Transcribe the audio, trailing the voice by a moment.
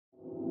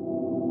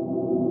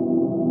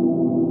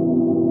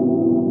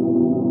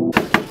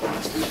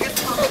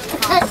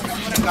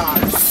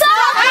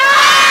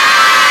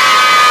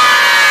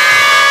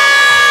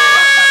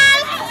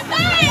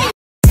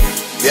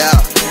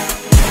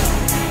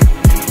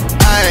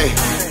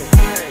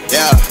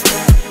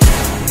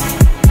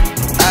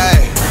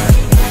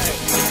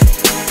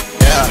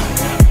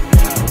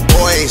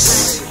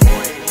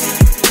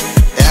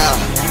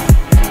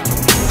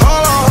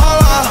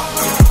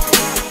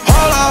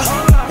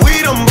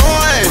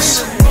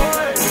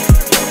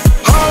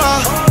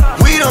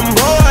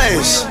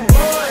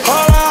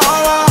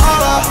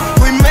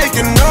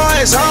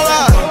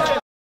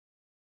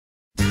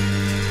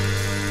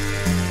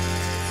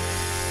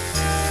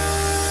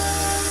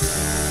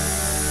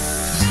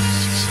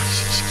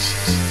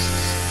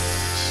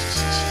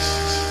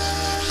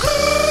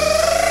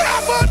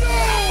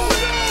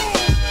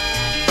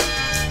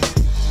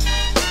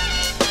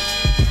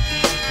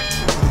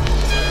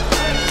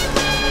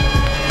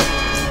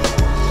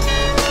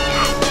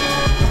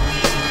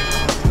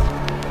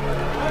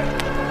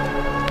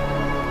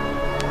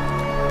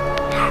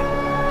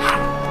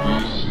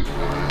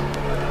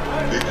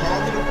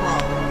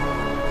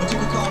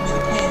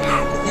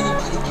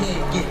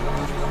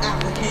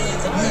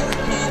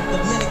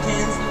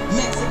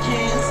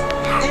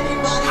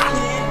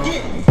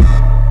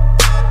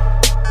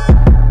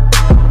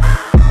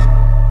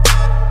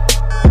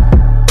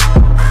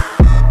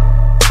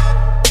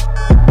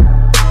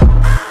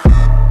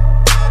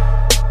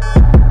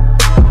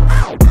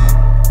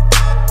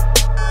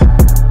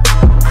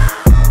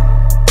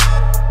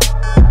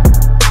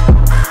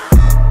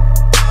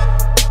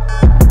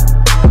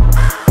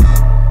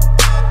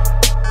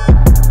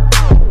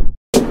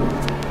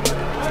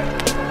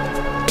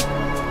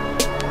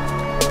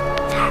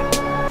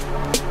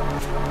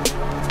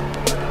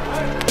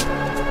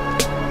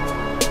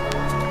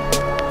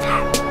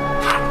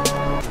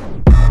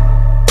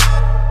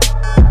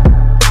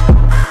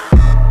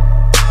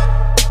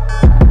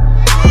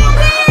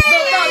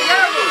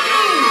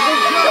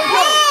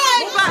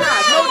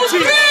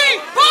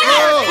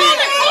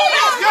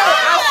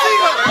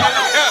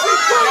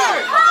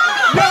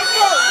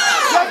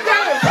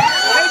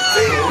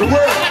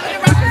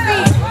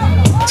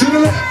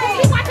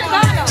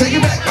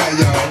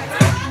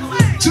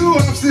2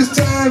 hops this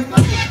time.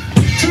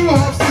 2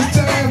 hops this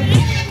time.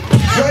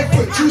 Right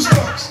foot, 2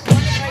 stumps.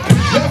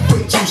 Left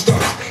foot, 2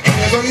 stumps.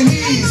 Hands on your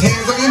knees,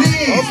 hands on your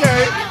knees.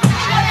 Okay.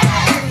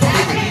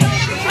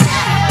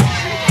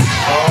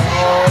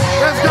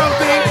 Let's go,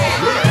 D.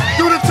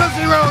 Do the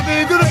Tootsie Roll,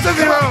 D. Do the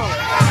Tootsie Roll.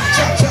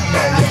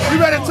 You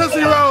ready to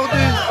Tootsie Roll, D?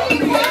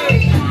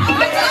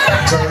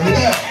 Turn it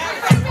up.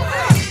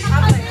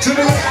 To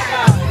the left.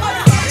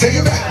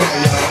 Take it back now,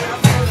 y'all.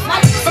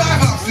 5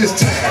 hops this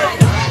time.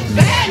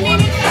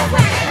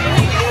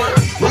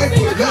 Right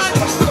foot, left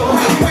foot.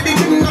 With the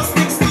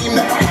gymnastics team,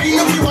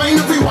 wine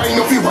up,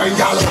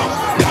 y'all.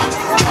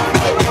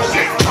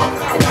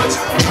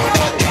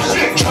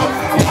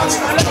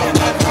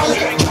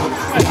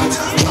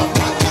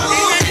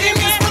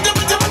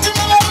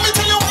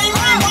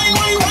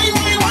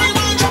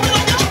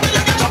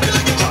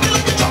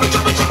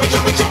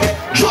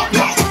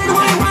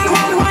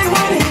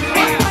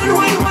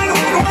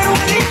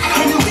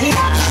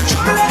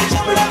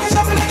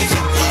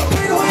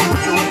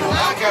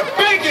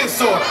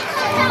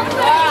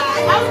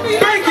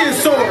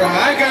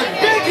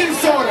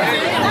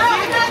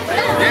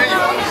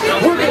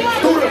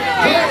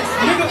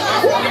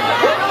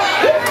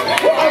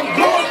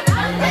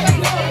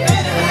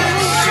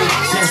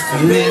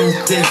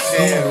 Live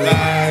different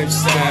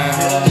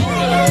lifestyle.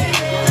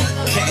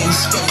 Came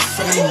straight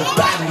from the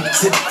bottom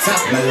to the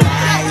top of my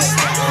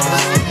lifestyle.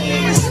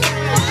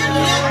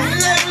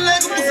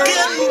 Like I'm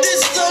getting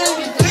this on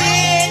the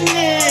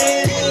business.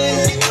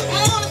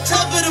 I'm on the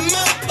top of the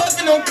mountain,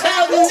 puffing on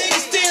clouds, and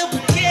niggas still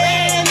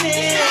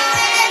beginning.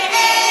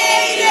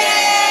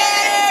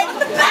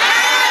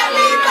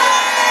 Happy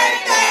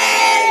birthday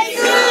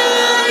to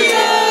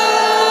you.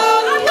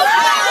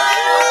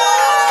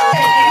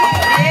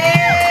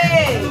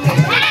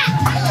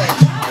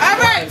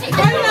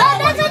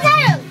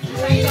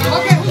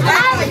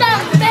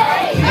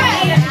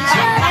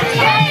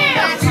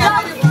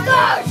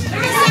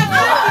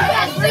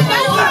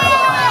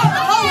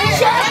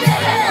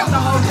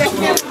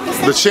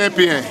 The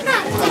champion.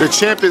 The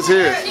champ is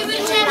here.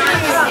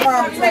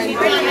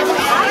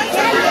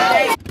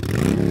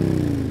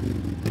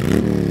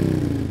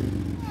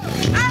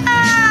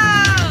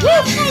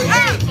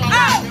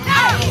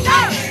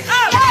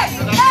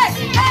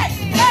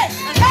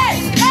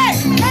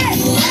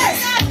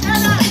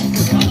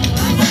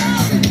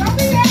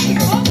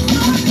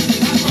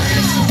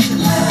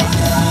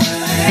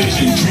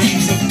 Vision,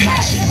 dreams of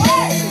passion.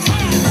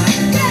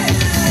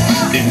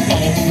 And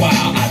all the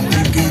while I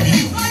think of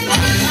you.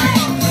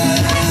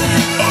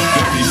 A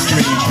very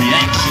strange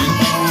reaction.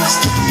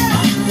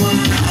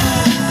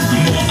 The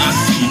more I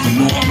see, the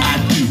more I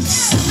do.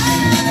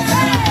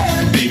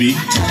 Baby.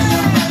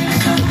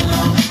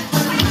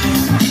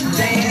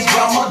 Dance,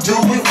 drama, do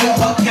it with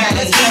her kind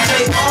of DJ.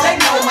 They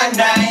know my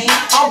name.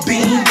 I'm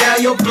beating down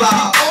your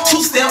block.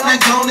 2-step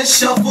and gonna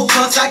shuffle,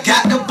 cause I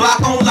got the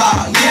block on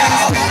lock.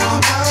 Yeah.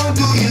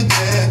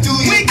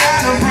 We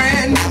got a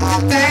brand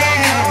new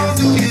dance.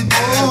 Do you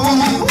dance?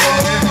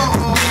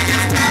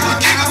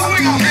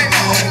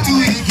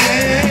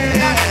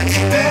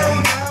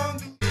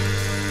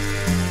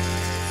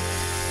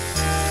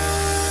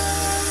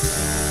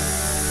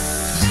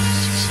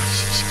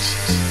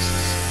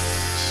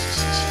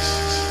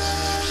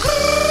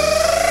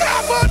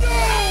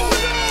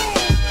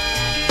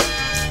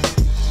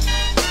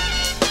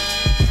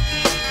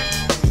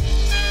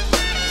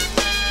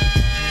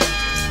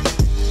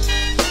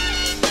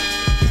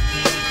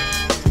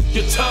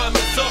 Your time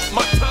is up,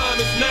 my time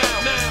is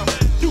now.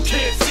 You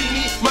can't see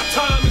me, my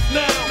time is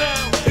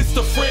now. It's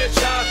the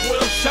franchise where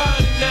I'm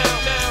shining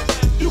now.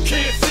 You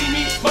can't see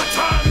me, my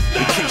time is now.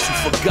 In case you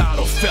forgot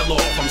or fell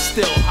off, I'm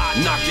still hot,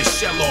 knock your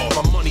shell off.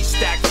 My money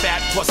stacked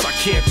fat, plus I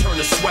can't turn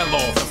the swell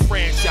off. The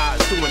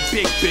franchise doing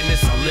big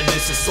business, I live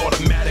this, it's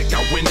automatic.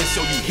 I win this,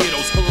 so you hear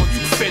those horns,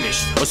 you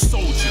finish. A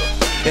soldier,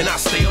 and I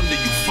stay under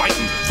you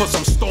fighting. Plus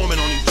I'm storming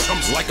on you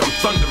chumps like I'm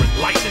thunder and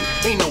lightning.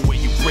 Ain't no way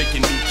you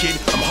breaking me, kid,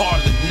 I'm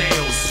harder than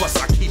nails. Plus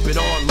I keep it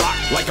on lock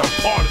like I'm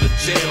part of the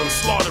jail. I'm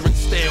slaughtering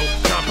stale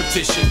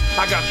competition.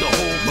 I got the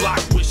whole block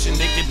wishing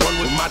they could run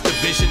with my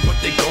division, but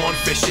they gone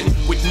fishing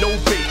with no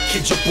bait.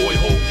 Kid, your boy,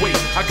 hold weight.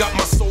 I got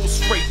my soul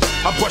straight.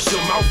 I brush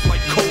your mouth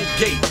like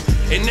Colgate.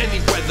 In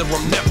any weather,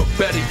 I'm never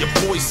better. Your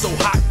boy's so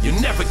hot, you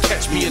never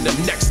catch me in the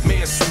next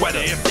man's sweater.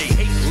 If they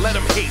hate, let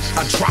them hate.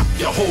 I drop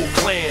your whole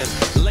clan.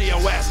 Lay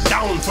your ass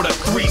down for the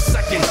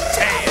 3-second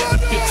tan.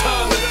 Your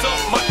time is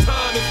up, my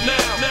time is now.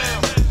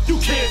 You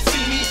can't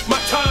see me, my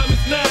time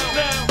is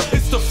now.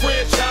 It's the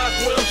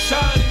franchise where I'm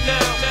shining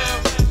now.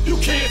 You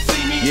can't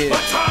see me,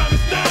 my time is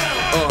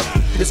now.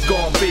 It's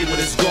gon' be what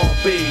it's gon'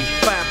 be.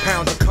 5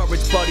 pounds of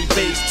courage, buddy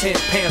base, 10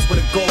 pants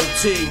with a gold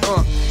tee.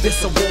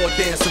 It's a war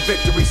dance, a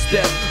victory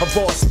step. A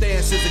raw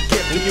stance is a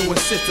gift, and you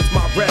insist it's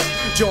my rep.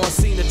 John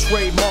Cena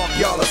trademark,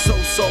 y'all are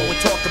so-so. And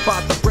talk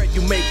about the bread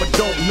you make, but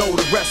don't know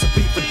the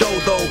recipe for dough.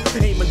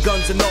 Aiming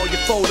guns in all your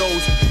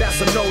photos,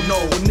 that's a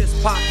no-no. When this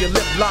pop, your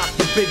lip lock,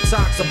 your big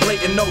talks are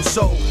blatant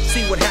no-so.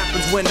 See what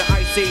happens when the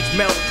ice age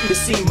melt. You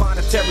see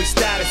monetary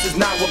status is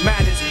not what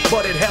matters,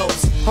 but it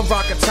helps. I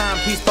rock a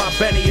timepiece by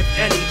Benny, if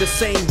any. The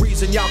same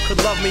reason y'all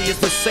could love me is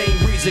the same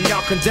reason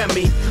y'all condemn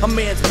me. A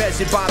man's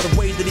measured by the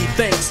way that he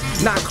thinks,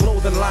 not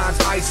clothing lines,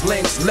 ice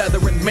links, leather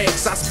and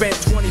minks. I spent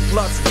 20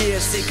 plus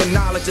years seeking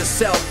knowledge of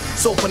self.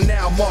 So for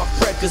now, Mark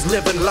Fred is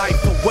living life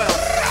for wealth.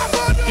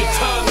 Your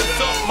time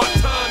is up, my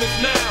time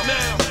is now.